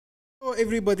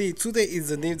Everybody, today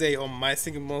is a new day on My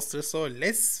Singing Monsters, so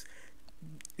let's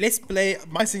play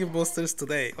My Singing Monsters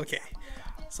today. Okay,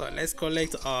 so let's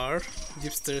collect our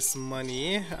Gipsters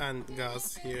money and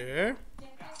gas here,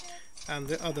 and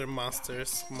the other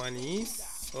monsters money.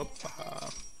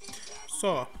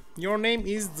 So your name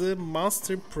is the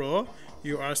Monster Pro.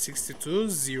 You are 62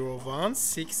 01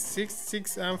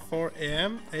 666 and 4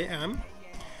 AM.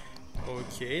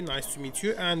 Okay, nice to meet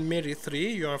you. And Mary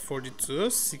 3, you are 42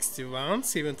 61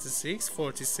 76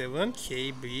 47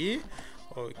 KB.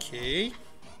 Okay.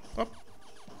 Oh,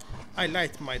 I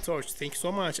light my torch, thank you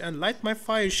so much. And light my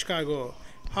fire, Chicago.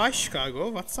 Hi Chicago,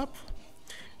 what's up?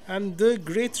 And the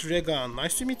Great Regan,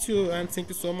 nice to meet you and thank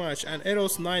you so much. And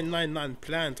Eros 999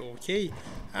 plant, okay.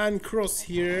 And Cross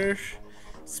here,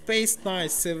 Space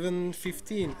Nice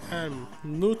 715 and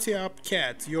Nutty Up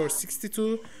Cat, you're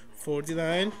 62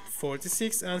 49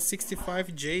 46 and 65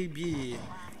 JB.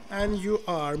 And you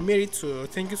are Mary 2,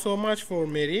 thank you so much for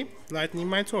Mary lightning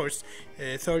my torch.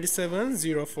 37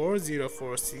 04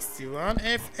 04 61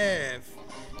 FF.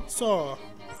 So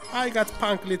I got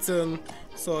Punkleton,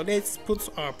 so let's put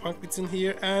our Punkleton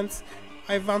here. And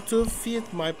I want to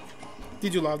feed my...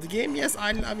 Did you love the game? Yes,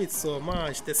 I love it so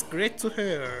much, that's great to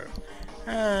hear.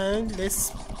 And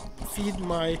let's feed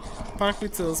my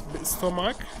Punkleton's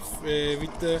stomach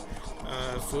with the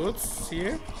foods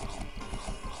here.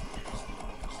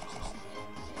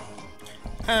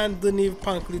 And the new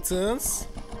Punkletons.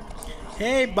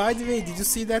 Hey, by the way, did you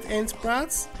see that Ant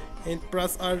Brats? Ant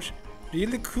Brats are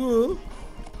really cool.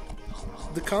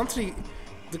 The country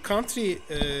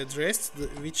dress,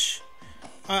 which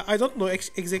I don't know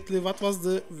exactly what was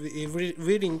the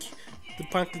wearing the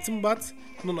Punkleton, but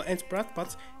no, Ant Brat,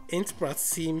 but Ant Brat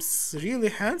seems really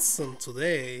handsome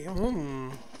today.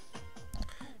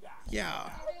 Yeah,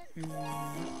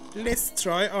 let's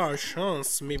try our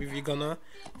chance. Maybe we're gonna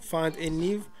find a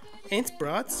new Ant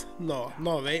Brat. No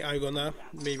way. I'm gonna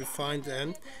maybe find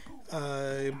an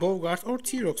Bogart or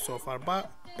t-rox so far,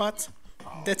 but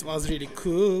that was really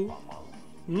cool.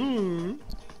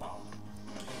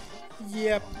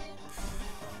 Yep.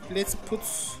 Let's put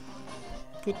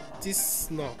this.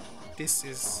 No, this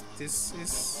is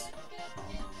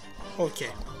okay.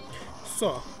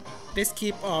 So let's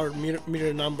keep our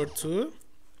mirror number 2.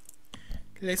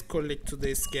 Let's collect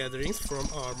today's gatherings from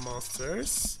our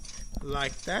monsters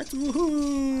like that.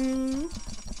 Woohoo!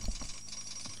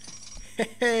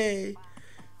 Hey,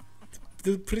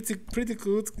 the pretty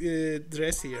good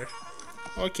dress here.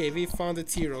 Okay, we found a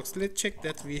t-rox. Let's check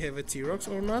that we have a t-rox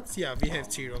or not. Yeah, we have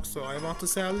t-rox, so I want to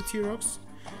sell the t-rox.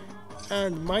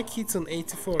 And my kitten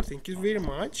 84, thank you very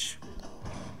much.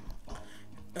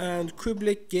 And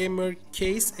Kublik Gamer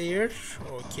Case Air,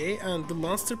 okay. And the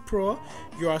Monster Pro,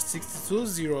 you are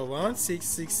 62 01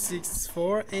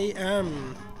 6664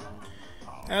 AM.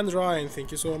 And Ryan,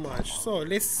 thank you so much. So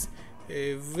let's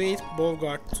wait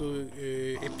Bogart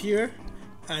to appear,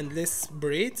 and let's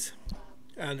breed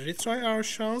and retry our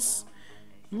chance.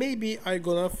 Maybe I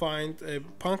gonna find a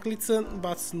Punkleton,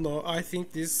 but no, I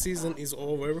think this season is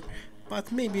over. But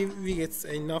maybe we get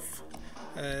enough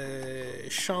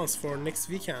chance for next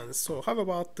weekend. So how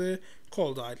about the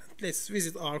cold island? Let's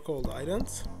visit our cold island.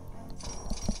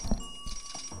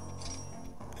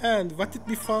 And what did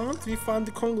we find? We found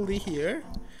the Congolese here.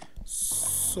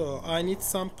 So I need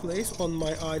some place on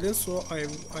my island, so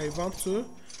I want to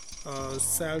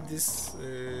sell this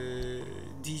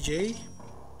DJ,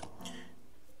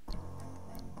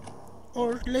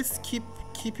 or let's keep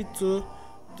it to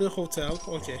the hotel.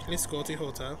 Okay, let's go to the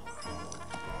hotel.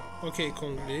 Okay,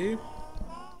 Congolese,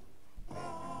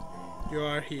 you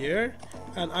are here,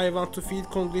 and I want to feed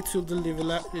Congolese to the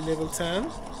level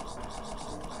 10.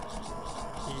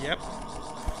 Yep.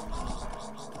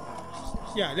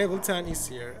 Yeah, level 10 is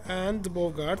here, and the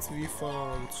Bogart we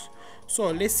found.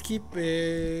 So let's keep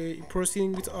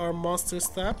proceeding with our monster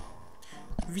step.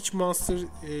 Which monster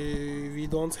we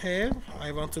don't have?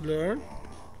 I want to learn.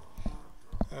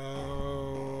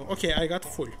 Okay, I got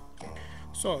full.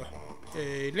 So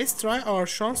let's try our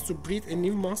chance to breed a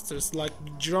new monsters like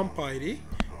Jumpiri.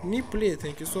 New player,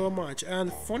 thank you so much.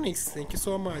 And Phoenix, thank you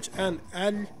so much. And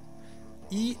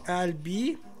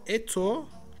ELB Eto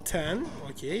 10,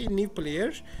 okay, new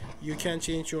player. You can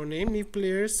change your name, new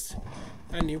players.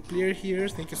 A new player here,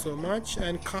 thank you so much.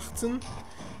 And Kachten,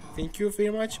 thank you very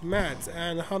much. Matt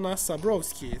and Hannah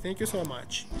Sabrowski, thank you so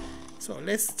much. So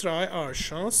let's try our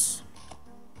chance.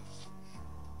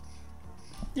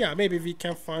 Yeah, maybe we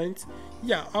can find.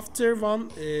 Yeah, after 1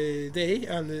 day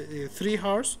and 3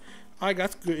 hours, I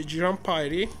got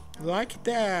Jumpiri like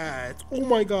that. Oh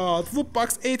my god,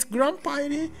 Woodbox 8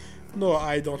 Jumpiri. No,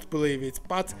 I don't believe it.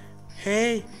 But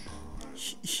hey,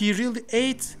 He really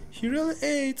ate. He really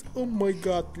ate. Oh my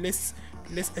god. Let's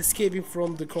escape him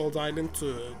from the cold island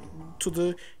to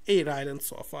the air island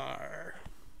so far.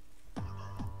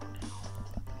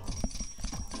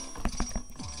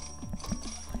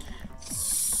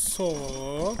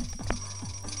 So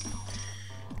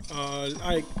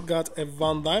I got a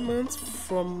 1 diamond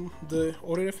from the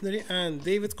Ori Refinery, and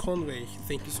David Conway,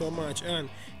 thank you so much, and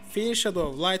Fair Shadow,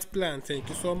 Light Plan, thank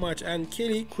you so much, and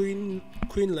Kelly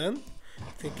Quinlan,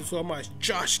 thank you so much.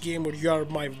 Josh Gamer, you are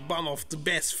my one of the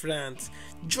best friends.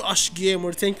 Josh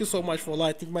Gamer, thank you so much for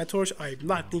lighting my torch. I'm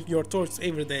lighting your torch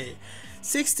every day.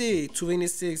 60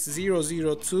 26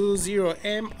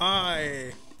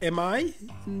 0020 am I?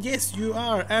 Yes, you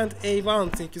are. And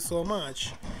A1, thank you so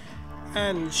much.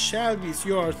 And Shelby's,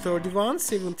 you are 31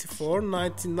 74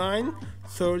 99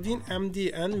 13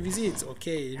 MD and visit.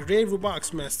 Okay, Ray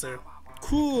Robux Master,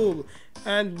 cool.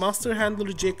 And Master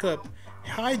Handler Jacob,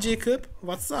 hi Jacob,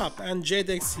 what's up? And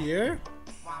JDex here.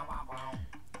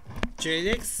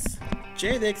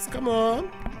 JDex, come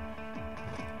on.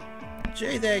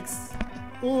 JDex.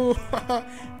 Oh,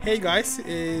 hey guys,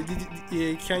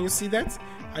 can you see that?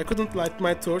 I couldn't light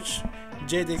my torch.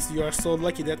 JDex, you are so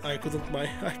lucky that I couldn't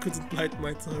light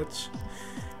my torch.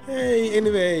 Hey,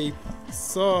 anyway,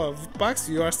 so Bucks,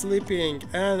 you are sleeping,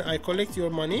 and I collect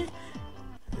your money.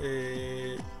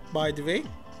 By the way,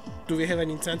 do we have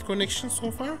an internet connection so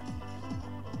far?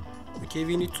 Okay,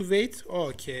 we need to wait.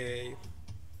 Okay.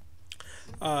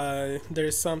 There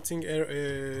is something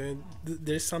error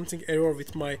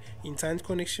with my internet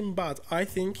connection, but I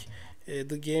think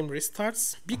the game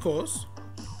restarts because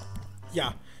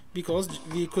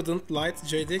we couldn't light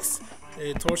JDex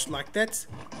torch like that.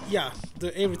 Yeah,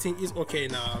 everything is okay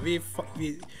now. We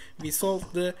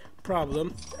solved the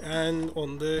problem and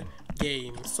on the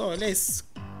game. So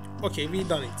we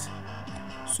done it.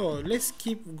 So let's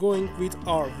keep going with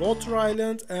our water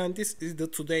island, and this is the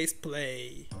today's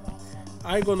play.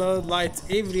 I gonna light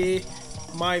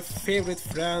my favorite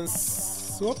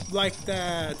friends up like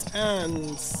that,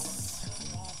 and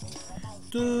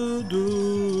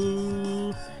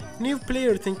new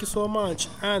player, thank you so much.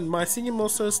 And my singing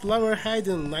monsters lover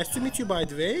Hayden, nice to meet you by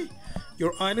the way.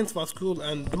 Your island was cool,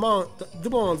 and the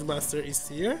Bond Master is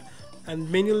here, and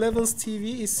Many Levels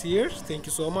TV is here, thank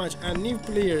you so much. And new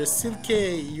player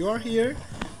Silke, you are here,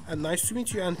 and nice to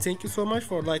meet you, and thank you so much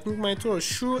for lighting my torch.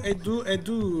 Shu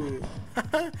Edu.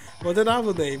 What a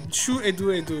novel name, Shu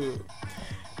Edu.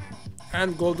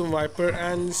 And Golden Viper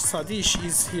and Sadish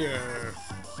is here.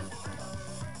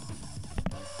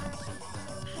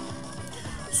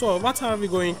 So what are we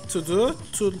going to do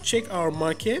to check our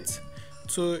market?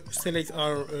 To select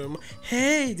our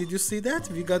hey, did you see that?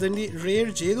 We got a rare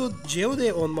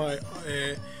geode on my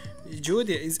geode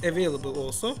is available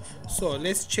also. So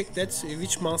let's check that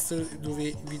which monster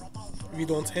do we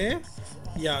don't have.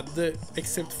 Yeah,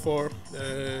 except for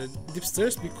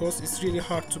dipsters, because it's really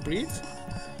hard to breed.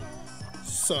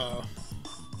 So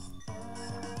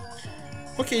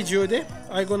okay, geode,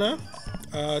 I gonna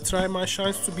try my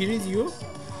chance to breed you.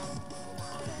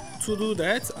 To do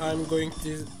that, I'm going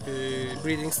to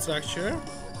breeding structure,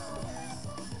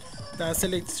 then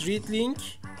select read link,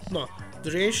 no,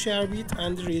 the rare share bit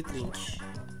and the read link.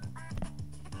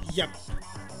 Yep.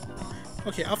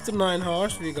 Okay, after 9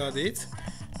 hours we got it,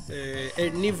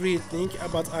 a new read link,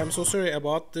 but I'm so sorry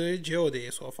about the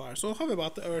geode so far. So how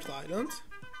about the Earth Island?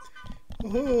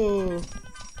 Oh,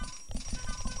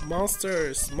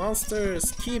 monsters,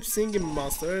 keep singing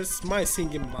monsters, my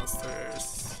singing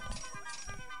monsters.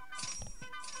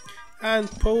 And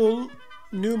Paul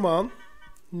Newman,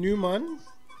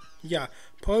 yeah,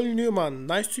 Paul Newman,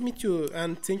 nice to meet you,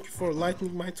 and thank you for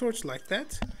lighting my torch like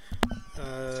that.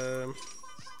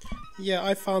 Yeah,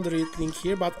 I found a read link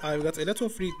here, but I've got a lot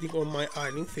of read link on my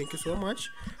island, thank you so much.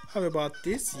 How about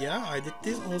this? Yeah, I did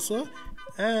this also.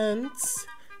 And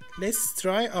let's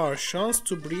try our chance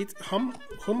to breed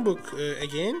humbug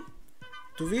again.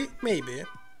 Do we? Maybe.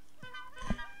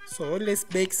 So let's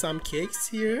bake some cakes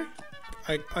here.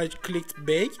 I clicked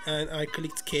bake and I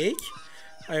clicked cake.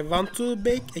 I want to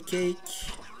bake a cake.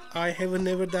 I haven't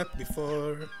never done that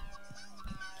before,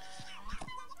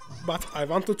 but I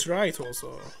want to try it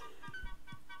also.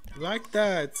 Like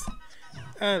that.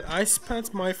 And I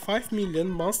spent my 5 million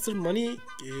monster money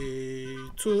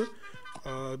to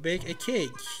bake a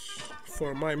cake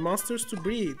for my monsters to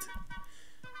breed,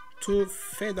 to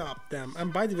feed up them.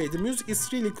 And by the way, the music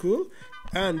is really cool.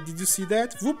 And did you see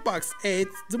that? Whoopbox ate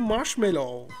the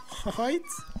marshmallow. Right?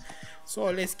 So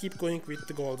let's keep going with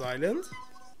the Gold Island.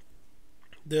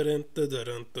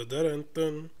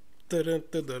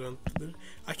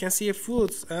 I can see a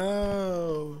food.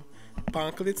 Oh,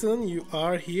 Punkleton, you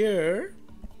are here.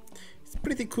 It's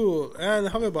pretty cool. And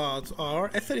how about our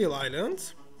ethereal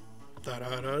island?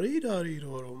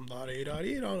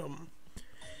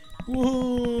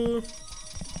 Woohoo!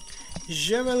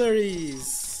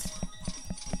 Jewelries.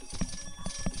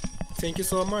 Thank you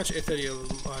so much, ethereal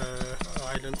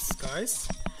islands, guys.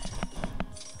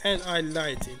 And I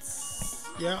like it.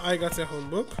 Yeah, I got a home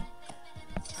book.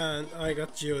 And I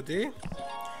got GOD.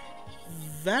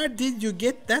 Where did you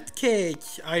get that cake?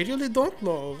 I really don't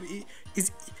know.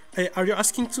 Are you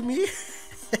asking to me?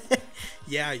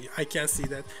 Yeah, I can see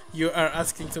that. You are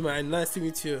asking to me, and nice to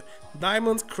meet you.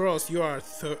 Diamond Cross, you are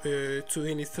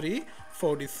 23,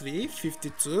 43,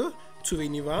 52,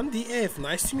 21, DF,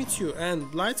 nice to meet you.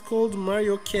 And Light called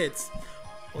Mario Cat.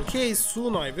 Okay,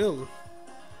 soon I will.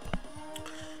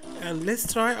 And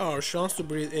let's try our chance to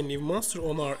breed a new monster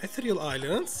on our ethereal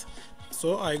islands.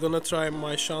 So I gonna try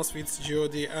my chance with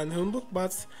GOD and Humbug,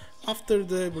 but after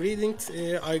the breeding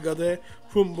I got a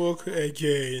Humbug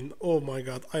again. Oh my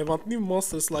god, I want new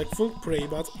monsters like Funk Prey,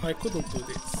 but I couldn't do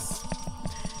this.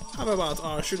 How about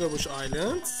our Sugarbush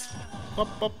Island? Hop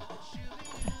hop.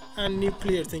 And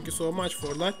Nuclear, thank you so much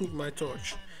for lighting my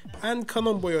torch. And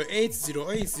Canonboyo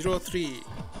 80803.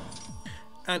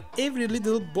 And every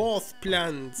little both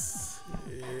plants.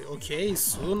 Okay,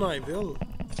 soon I will.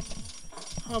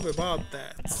 How about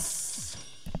that?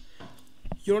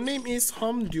 Your name is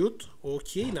Hamdude.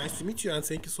 Okay, nice to meet you and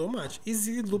thank you so much.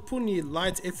 Izzy Lupuni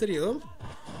Light Ethereal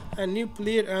and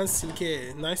Nuclear and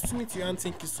Silke. Nice to meet you and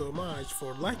thank you so much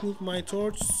for lighting my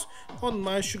torch on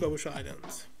my Sugarbush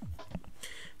Island.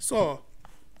 So,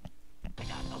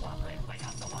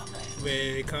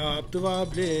 wake up the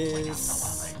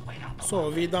Wobblies. So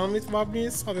we done with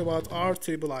Wobblies. How about our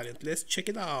Tribal Island? Let's check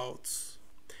it out.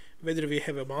 Whether we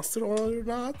have a monster or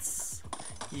not.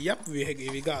 Yep,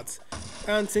 we got.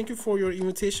 And thank you for your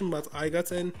invitation, but I got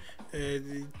an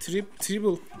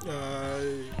tribal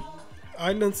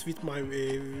islands with my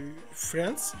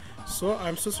friends, so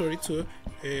I'm so sorry to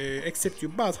accept you.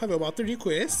 But how about the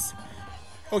request?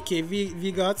 Okay,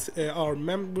 we got our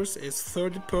members as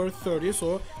 30 per 30,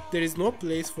 so there is no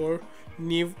place for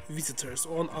new visitors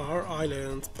on our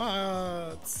island,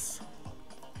 but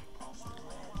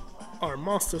our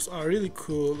monsters are really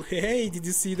cool. Hey, did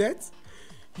you see that?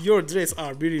 Your dress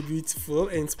are very beautiful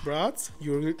and bright.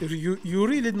 You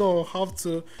really know how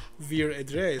to wear a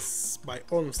dress by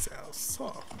own self.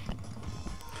 So,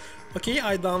 okay,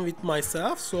 I done with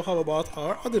myself. So how about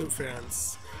our other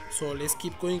friends? So let's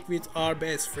keep going with our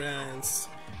best friends.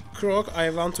 Croc, I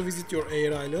want to visit your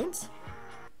air island.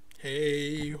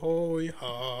 Hey, hoy,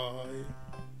 hi.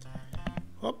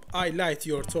 Hop, I light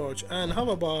your torch. And how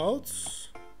about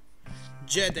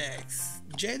Jedex?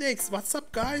 Jedex, what's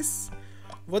up, guys?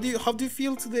 How do you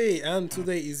feel today? And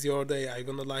today is your day. I'm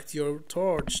gonna light your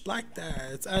torch like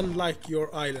that and like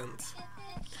your island.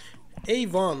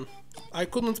 A1, I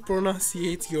couldn't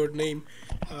pronunciate your name.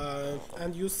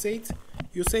 And you said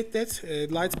that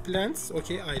light plants.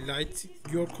 Okay, I light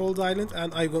your cold island,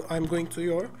 and I'm going to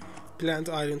your plant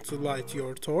island to light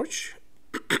your torch.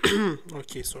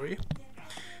 Okay, sorry.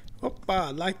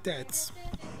 Hoppa, like that.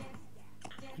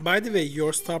 By the way,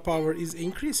 your star power is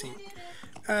increasing.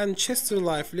 And Chester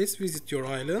Life, let's visit your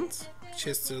island.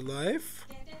 Chester Life.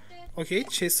 Okay,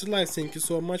 Chester Life, thank you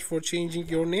so much for changing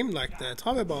your name like that.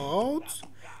 How about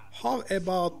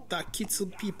the Kittle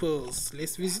Peoples?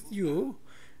 Let's visit you.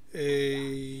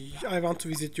 I want to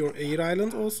visit your air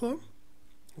island also.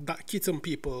 The Kitten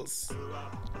Peoples.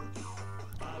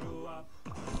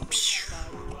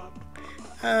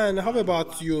 And how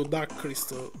about you, Dark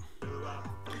Crystal?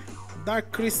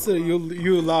 Dark Crystal,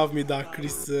 you love me, Dark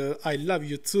Crystal. I love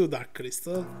you too, Dark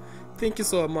Crystal. Thank you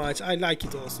so much. I like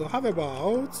it also. How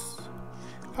about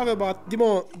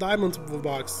Diamond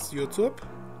Box YouTube?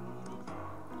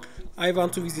 I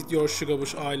want to visit your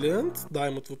Sugarbush Island,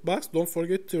 Diamond Box. Don't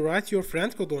forget to write your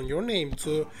friend code on your name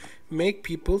to make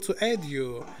people to add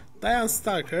you. Diane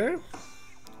Starker.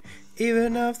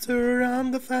 Even after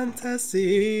I'm the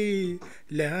fantasy,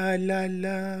 la la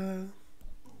la.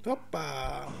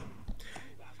 Hoppa.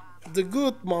 The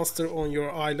good monster on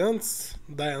your island,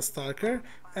 Diane Stalker,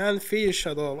 and Fair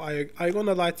Shadow. I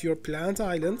gonna light your plant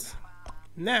island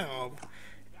now.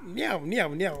 Meow meow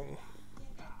meow.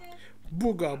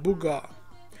 Booga booga.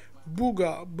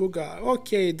 Booga booga.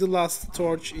 Okay, the last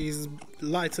torch is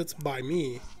lighted by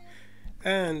me.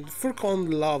 And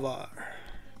Furcon Lava.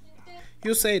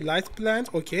 You say light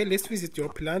plant. Okay, let's visit your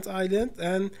plant island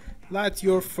and light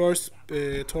your first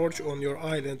torch on your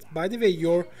island. By the way,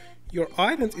 your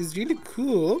island is really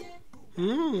cool.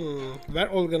 Very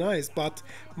organized, but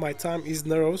my time is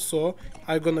narrow, so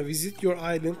I'm gonna visit your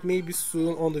island maybe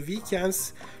soon on the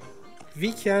weekends.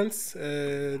 Live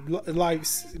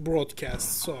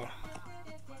broadcast. So,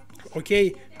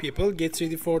 okay, people, get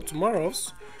ready for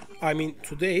today's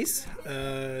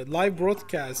live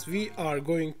broadcast. We are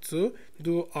going to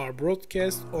do our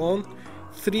broadcast on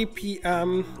 3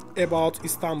 p.m. about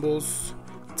Istanbul's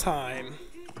time.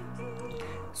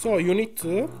 So you need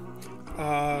to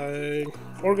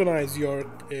organize your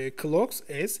clocks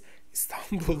as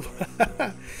Istanbul.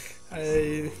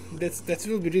 That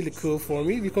will be really cool for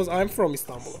me because I'm from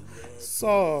Istanbul.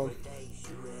 So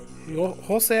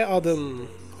Jose Adun,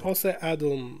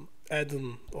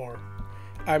 or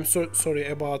I'm sorry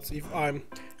about if I'm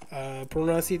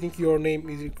pronouncing your name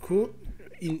is cool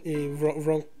in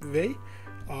wrong way.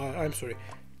 I'm sorry.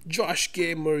 Josh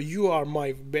Gamer, you are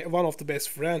my one of the best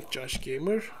friends, Josh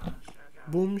Gamer.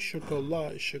 Boom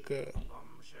shakala shaka.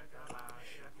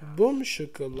 Boom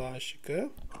shakala shaka.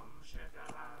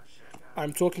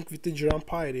 I'm talking with the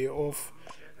grandpa of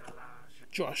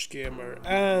Josh Gamer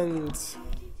and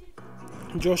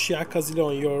Josh Yakazile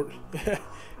on your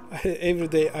every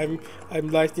day I'm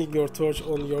lighting your torch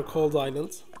on your cold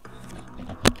island.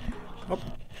 Oh,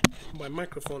 my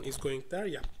microphone is going there,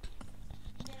 yeah.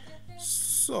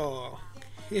 So,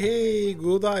 hey,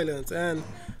 good island. And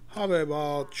how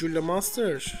about Julia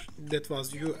Master? That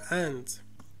was you. And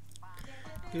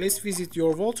let's visit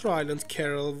your Walter Island,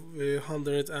 Carol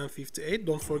 158.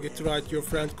 Don't forget to write your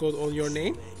friend code on your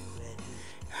name.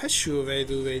 Hashuve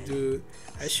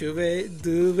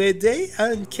do day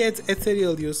and cat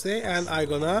ethereal you say, and I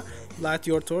gonna light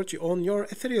your torch on your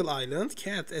ethereal island,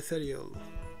 cat ethereal.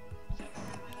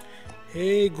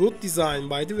 Hey, good design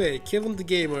by the way, Kevin the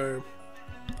Gamer.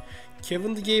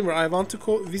 Kevin the Gamer, I want to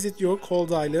visit your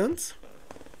cold island.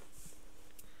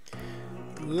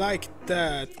 Like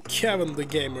that, Kevin the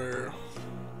Gamer.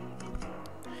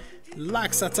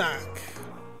 Lax attack.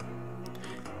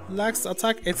 Lax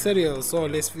attack ethereal. So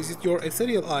let's visit your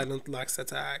ethereal island, Lax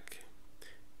attack.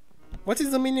 What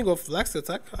is the meaning of Lax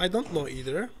attack? I don't know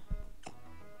either.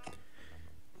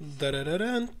 The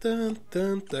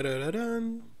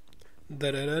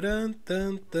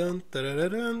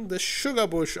Sugar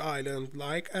Bush Island,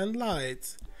 like and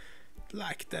light.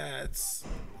 Like that.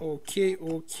 Okay.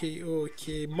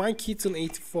 My Kitten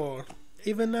 84.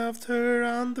 Even after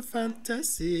on the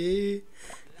fantasy.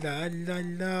 La la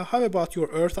la. How about your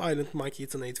Earth Island, My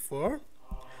Kitten 84?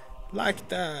 Like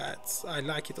that. I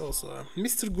like it also.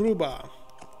 Mr. Gruba.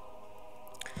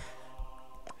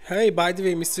 Hey, by the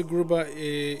way, Mr. Gruba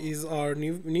is our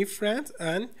new friend,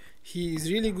 and he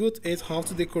is really good at how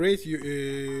to decorate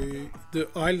the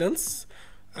islands,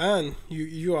 and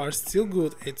you are still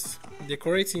good at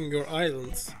decorating your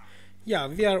islands. Yeah,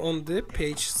 we are on the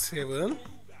page 7.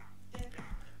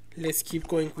 Let's keep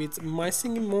going with My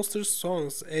Singing Monsters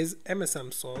songs as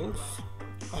MSM songs.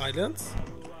 Islands.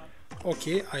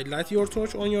 Okay, I light your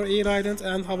torch on your air island,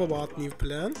 and how about new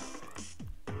plan?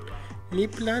 New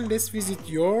plan, let's visit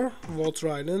your water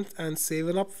island and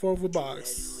saving up for the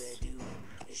bucks.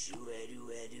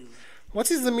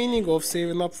 What is the meaning of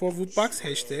saving up for wood bucks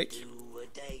hashtag?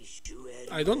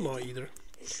 I don't know either.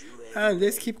 And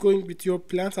let's keep going with your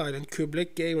plant island,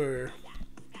 Kublek Gamer.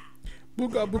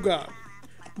 Booga booga.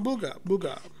 Booga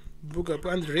booga. Booga,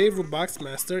 and Rare Box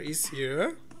Master is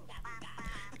here.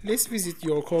 Let's visit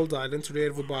your cold island,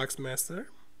 Rare Box Master.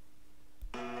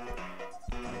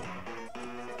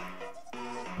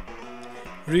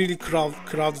 Really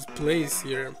crowded place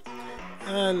here.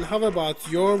 And how about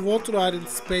your Water Island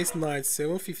Space Knight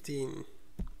 715?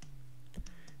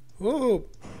 Oh,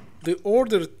 the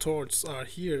Order Torches are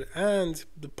here, and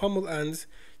the Pummel and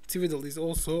Twiddle is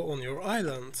also on your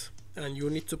island. And you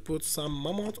need to put some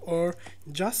mammoth or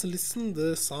just listen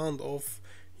the sound of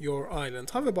your island.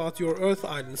 How about your Earth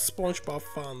Island, SpongeBob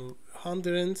Fun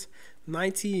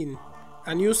 119?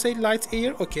 And you say light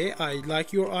air? Okay, I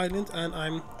like your island, and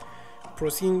I'm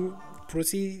proceeding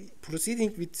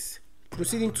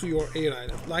to your air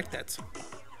island, like that.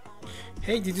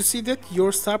 Hey, did you see that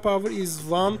your star power is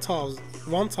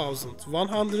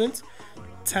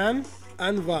 1110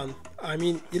 and 1? I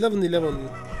mean 1111.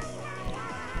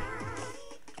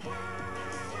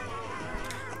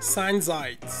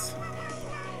 Sinzite,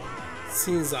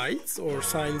 or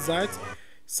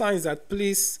Sinzite,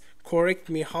 please correct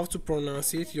me how to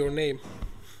pronounce it, your name.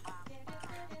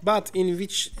 But in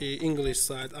which English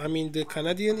side? I mean the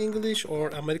Canadian English, or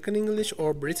American English,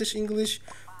 or British English,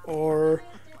 or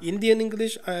Indian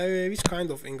English? Which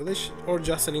kind of English? Or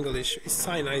just an English? It's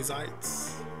Sinizite.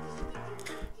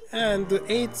 And the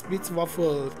 8-bit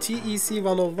waffle TEC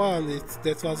 101.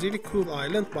 That was really cool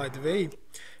island, by the way.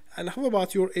 And how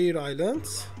about your air island?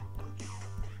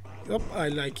 Yup, I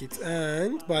like it.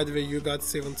 And by the way, you got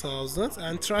 7,000.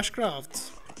 And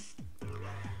Trashcraft.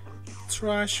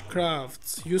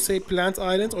 Trashcraft. You say plant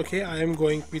island. Okay, I am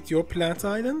going with your plant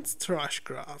island.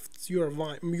 Trashcraft. You're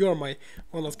my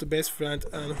one of the best friend.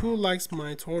 And who likes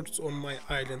my torch on my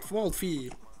island? Wolfie.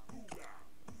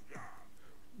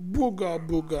 Booga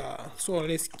booga. So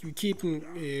let's keep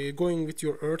going with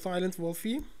your Earth Island,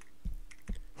 Wolfie.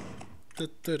 How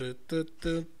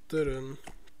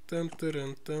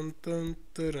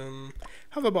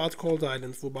about Cold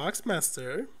Island, Wubox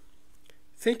Master?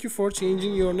 Thank you for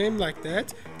changing your name like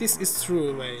that. This is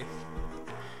true way.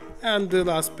 And the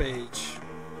last page.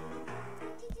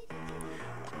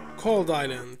 Cold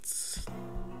Island.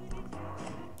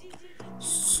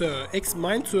 So X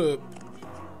Mine Tube.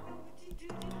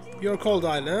 Your Cold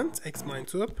Island, X Mine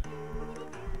Tube.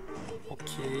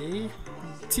 Okay.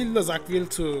 Tilda Zakville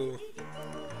 2.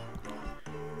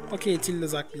 Okay, Tilda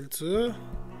Zakville 2.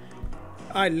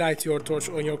 I light your torch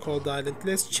on your Cold Island.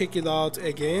 Let's check it out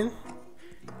again.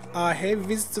 I have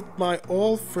visited my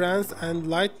old friends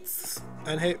and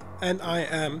I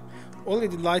am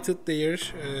already lighted their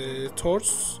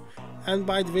torches. And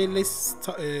by the way, let's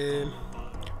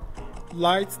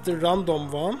light the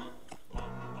random one.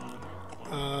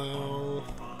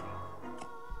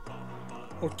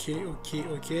 Okay,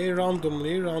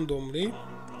 randomly.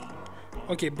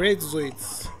 Okay,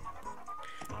 Braidzoids.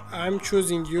 I'm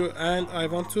choosing you and I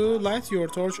want to light your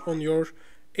torch on your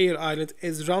air island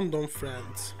as random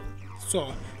friend.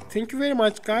 So, thank you very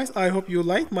much guys. I hope you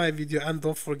liked my video and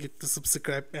don't forget to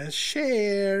subscribe and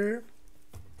share.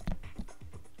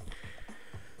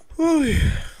 Whew.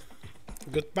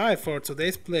 Goodbye for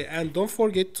today's play and don't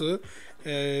forget to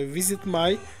visit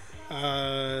my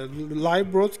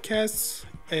live broadcasts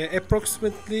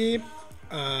approximately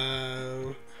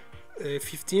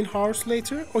 15 hours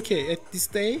later. Okay, at this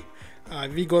day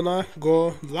we gonna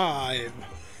go live.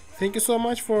 Thank you so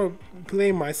much for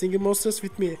playing my single monsters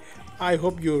with me. I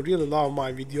hope you really love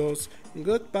my videos.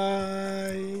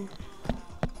 Goodbye.